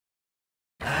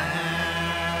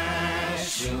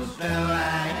the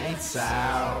lights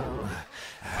out,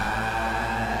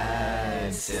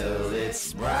 high till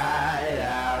it's bright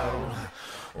out.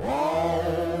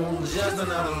 Oh, just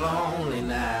another lonely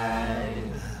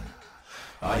night.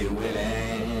 Are you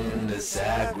willing to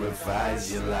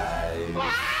sacrifice your life?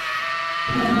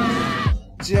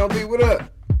 GLB, what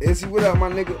up? Izzy, what up, my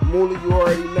nigga? Moolah, you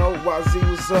already know. YZ,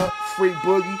 what's up? Free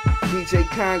Boogie, DJ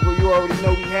KONGO, you already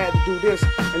know we had to do this.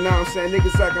 And now I'm saying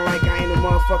niggas acting like I ain't a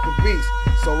motherfucking beast.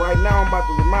 So right now I'm about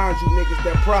to remind you niggas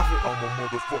that Profit, I'm a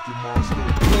motherfucking monster.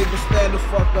 niggas stand the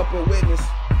fuck up and witness.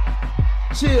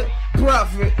 Chill,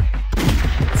 Profit.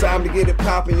 Time to get it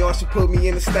poppin', y'all should put me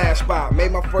in the stash spot.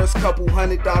 Made my first couple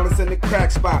 $100 in the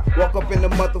crack spot. Walk up in the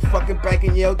motherfucking bank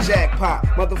and yell jackpot.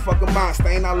 Motherfucking monster,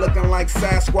 ain't I looking like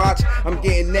Sasquatch? I'm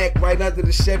getting neck right under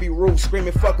the Chevy roof,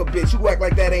 screaming fuck a bitch. You act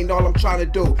like that ain't all I'm trying to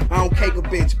do. I don't cake a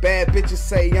bitch, bad bitches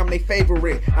say I'm they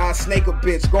favorite. I snake a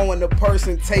bitch, go in the purse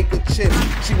and take a chip.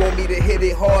 She want me to hit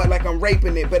it hard like I'm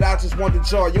raping it, but I just want the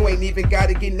jar. You ain't even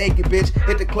gotta get naked, bitch.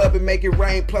 Hit the club and make it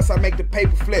rain, plus I make the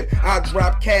paper flip. I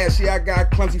drop cash, yeah I got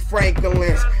clumsy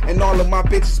Franklin's, and all of my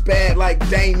bitches bad like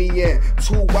Damien.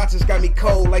 2 watches got me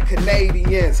cold like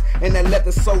Canadians, and that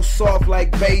leather so soft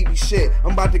like baby shit.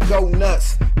 I'm about to go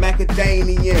nuts,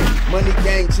 macadamian. Money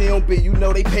gang, GMB, you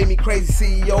know they pay me crazy.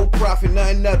 CEO Profit,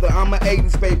 nothing other. I'm an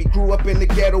 80s baby, grew up in the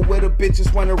ghetto where the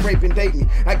bitches wanna rape and date me.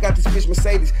 I got this bitch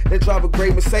Mercedes, that drive a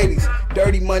great Mercedes.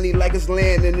 Dirty money like it's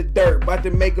laying in the dirt. About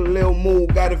to make a little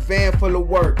move, got a van full of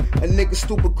work. A nigga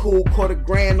stupid cool, caught $1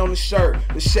 grand on the shirt.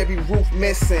 The Chevy roof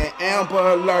missing, Amber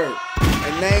Alert.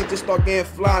 And name just start getting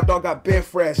fly, dog, I been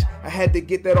fresh. I had to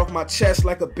get that off my chest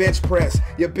like a bench press.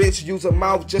 Your bitch use her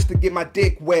mouth just to get my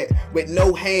dick wet. With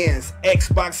no hands,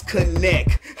 Xbox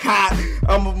Connect. Hot,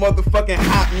 I'm a motherfucking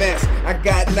hot mess. I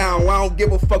got now, I don't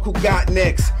give a fuck who got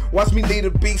next. Watch me lead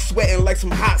a beat sweating like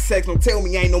some hot sex. Don't tell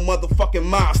me I ain't no motherfucking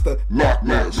monster. Lock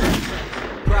match.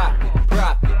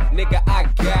 Profit, nigga, I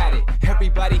got it.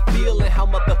 Everybody feeling how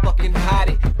motherfucking hot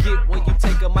it. Get when you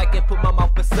take a mic and put my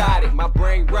mouth beside it. My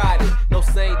brain ride it, no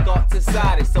sane thoughts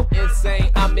inside it. So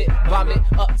insane, I'm it, vomit,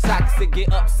 up toxic.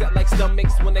 Get upset like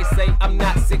stomachs when they say I'm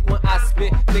not sick when I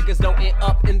spit. Niggas don't end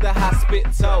up in the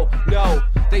hospital, no,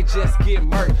 they just get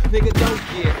murked. Nigga,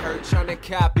 don't get hurt trying to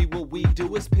copy what we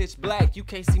do. It's pitch black, you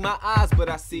can't see my eyes, but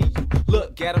I see you.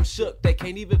 Look at them shook, they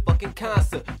can't even fucking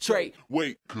concentrate.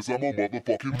 Wait, cause I'm a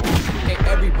motherfucking monster. And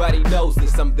everybody knows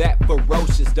this, I'm that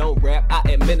ferocious. Don't rap,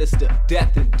 I administer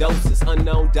death in doses.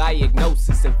 Unknown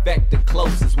diagnosis, infect the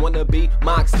closest. Wanna be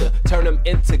monster, turn them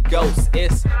into ghosts.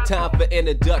 It's time for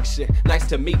introduction, nice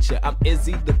to meet ya. I'm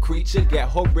Izzy the creature, got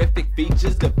horrific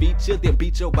features. Defeat ya, then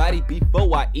beat your body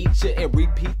before I eat ya. And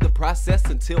repeat the process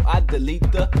until I delete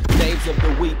the names of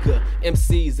the weaker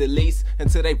MCs, at least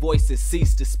until their voices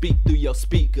cease to speak through your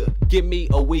speaker. Give me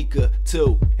a week or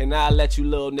two, and I'll let you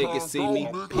little niggas see me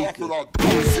peek.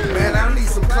 Man, I need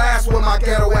some class with my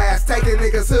ghetto ass. Taking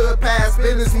niggas hood past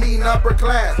business meeting upper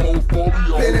class.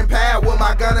 Pen and pad with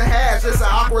my gun and hash. It's an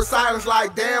awkward silence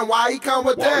like, damn, why he come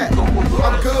with that?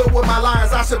 I'm good with my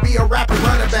lines, I should be a rapper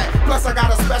running back. Plus I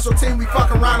got a special team, we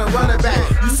fuck around and running back.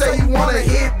 You say you wanna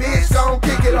hit, bitch, gon'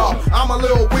 kick it off. I'm a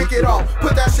little wicked off.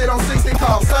 Put that shit on 60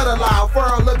 calls, settle loud.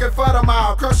 Furrow looking for the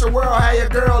mile. Crush your world, have your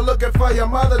girl looking for your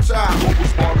mother child.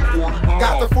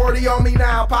 Got the 40 on me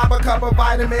now, pop a cup of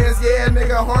vitamins, yeah,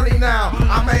 nigga horny now.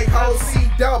 I make hoes see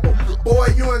double. Boy,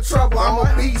 you in trouble. I'm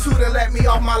a beast who done let me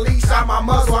off my leash, out my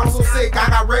muzzle. I'm so sick, I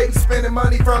got rabies, spending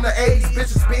money from the 80s.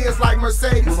 Bitches Benz like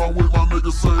Mercedes. When I'm with my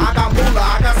niggas say I got moolah,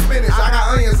 I got spinach, I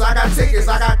got onions, I got tickets,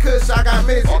 I got kush, I got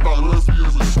midgets. I got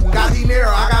lesbians and swingers. Got dinero,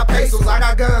 I got pesos, I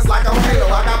got guns like I'm Halo.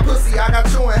 I got pussy, I got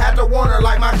chewing, had to warn her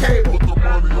like my cable. Put the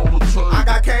money on the table. I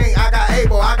got Kane, I got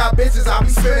Abel, I got bitches, I be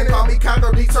spinning, call me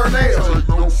Congo D Tornado. Take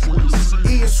no sweet seat.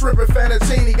 Eating shrimp and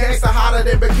fettuccine, gangsta hotter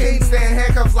than bikini, stand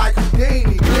handcuffs like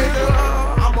Houdini, nigga.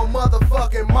 I'm a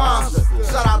motherfucking monster.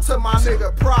 Shout out to my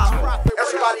nigga Profit.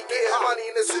 Everybody getting money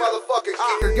in this motherfucking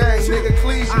geeker game.